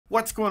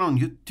What's going on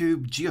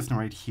YouTube? GeoSnow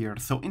right here.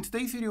 So in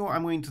today's video,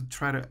 I'm going to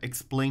try to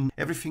explain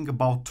everything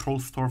about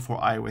TrollStore for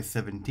iOS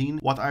 17,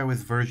 what iOS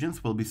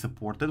versions will be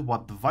supported,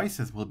 what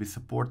devices will be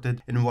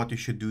supported, and what you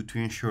should do to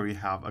ensure you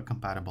have a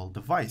compatible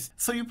device.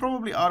 So you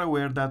probably are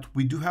aware that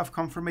we do have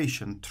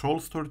confirmation.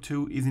 TrollStore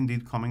 2 is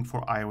indeed coming for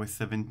iOS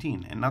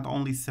 17, and not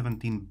only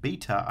 17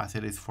 beta as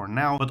it is for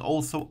now, but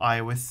also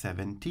iOS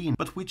 17.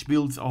 But which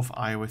builds of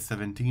iOS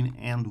 17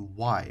 and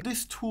why?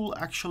 This tool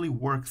actually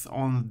works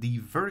on the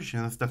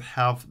versions that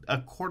have a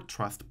core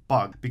trust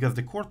bug, because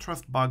the core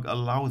trust bug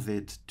allows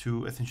it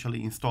to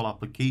essentially install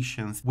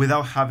applications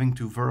without having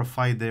to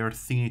verify their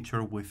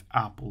signature with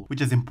Apple,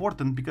 which is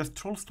important because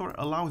TrollStore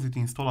allows you to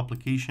install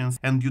applications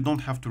and you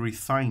don't have to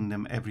re-sign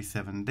them every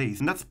 7 days.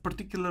 And that's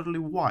particularly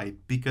why,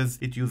 because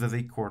it uses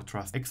a core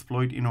trust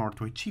exploit in order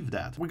to achieve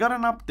that. We got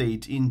an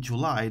update in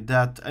July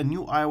that a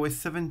new iOS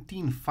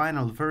 17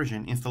 final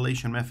version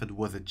installation method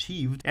was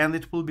achieved and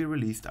it will be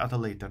released at a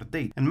later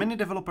date. And many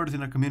developers in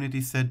the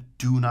community said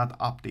do not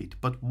update,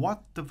 but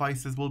what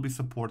devices will be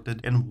supported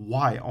and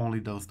why only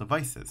those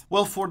devices?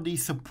 Well, for the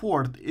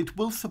support, it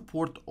will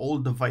support all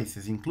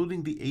devices,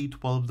 including the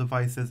A12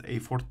 devices,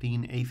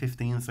 A14,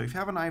 A15. So if you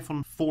have an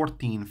iPhone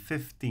 14,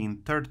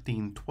 15,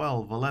 13,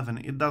 12, 11,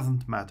 it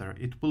doesn't matter.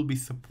 It will be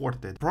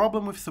supported.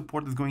 Problem with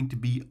support is going to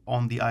be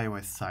on the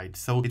iOS side.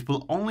 So it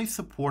will only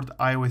support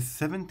iOS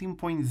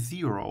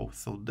 17.0.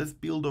 So this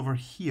build over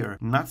here,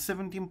 not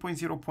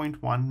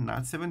 17.0.1,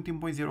 not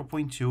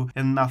 17.0.2,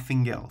 and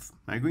nothing else.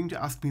 Now you're going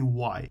to ask me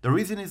why. The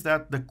reason is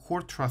that the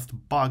core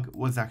trust bug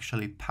was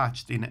actually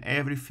patched in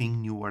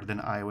everything newer than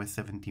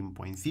iOS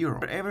 17.0.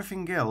 But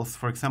everything else,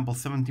 for example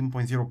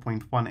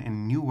 17.0.1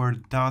 and newer,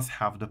 does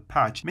have the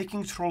patch,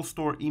 making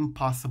TrollStore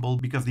impossible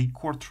because the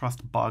core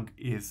trust bug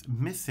is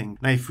missing.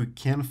 Now if we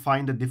can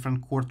find a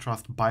different core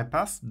trust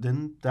bypass,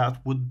 then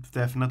that would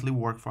definitely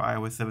work for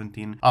iOS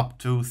 17 up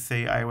to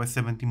say iOS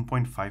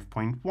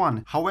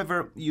 17.5.1.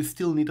 However, you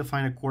still need to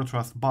find a core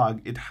trust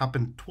bug. It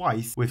happened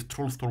twice with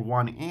TrollStore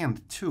 1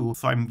 and 2,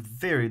 so I'm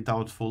very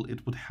doubtful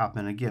it would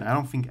happen again. I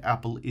don't think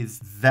Apple is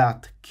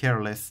that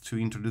careless to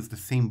introduce the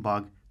same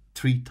bug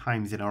 3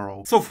 times in a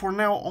row. So for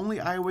now, only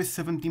iOS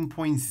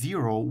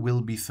 17.0 will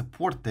be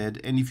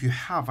supported, and if you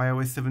have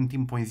iOS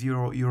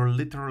 17.0, you're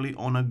literally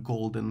on a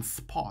golden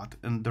spot,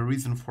 and the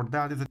reason for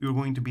that is that you're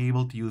going to be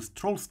able to use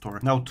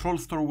TrollStore. Now,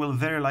 TrollStore will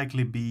very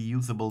likely be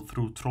usable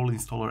through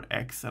TrollInstaller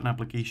X, an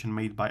application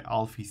made by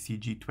Alfie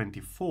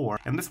CG24,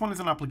 and this one is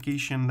an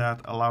application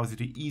that allows you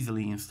to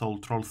easily install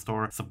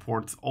TrollStore,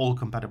 supports all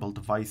compatible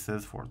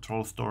devices for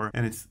TrollStore,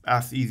 and it's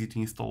as easy to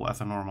install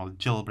as a normal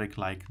jailbreak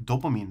like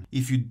Dopamine.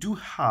 If you do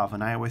have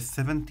an iOS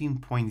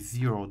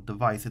 17.0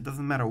 device, it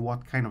doesn't matter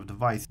what kind of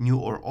device, new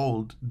or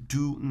old,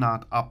 do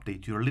not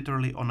update. You're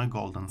literally on a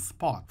golden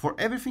spot. For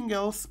everything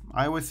else,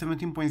 iOS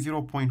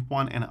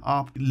 17.0.1 and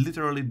up,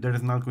 literally there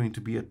is not going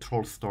to be a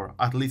TrollStore,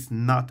 at least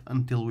not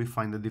until we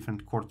find a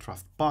different core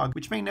trust bug,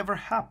 which may never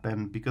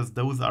happen because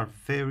those are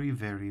very,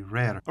 very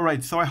rare.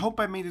 Alright, so I hope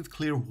I made it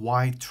clear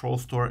why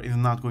TrollStore is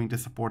not going to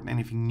support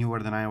anything newer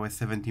than iOS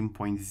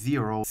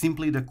 17.0.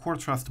 Simply the core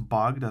trust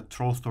bug that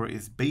TrollStore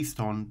is based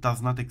on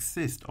does not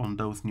exist on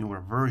those newer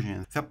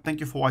versions. So thank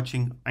you for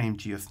watching. I am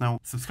GeoSnow.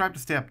 Subscribe to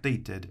stay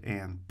updated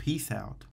and peace out.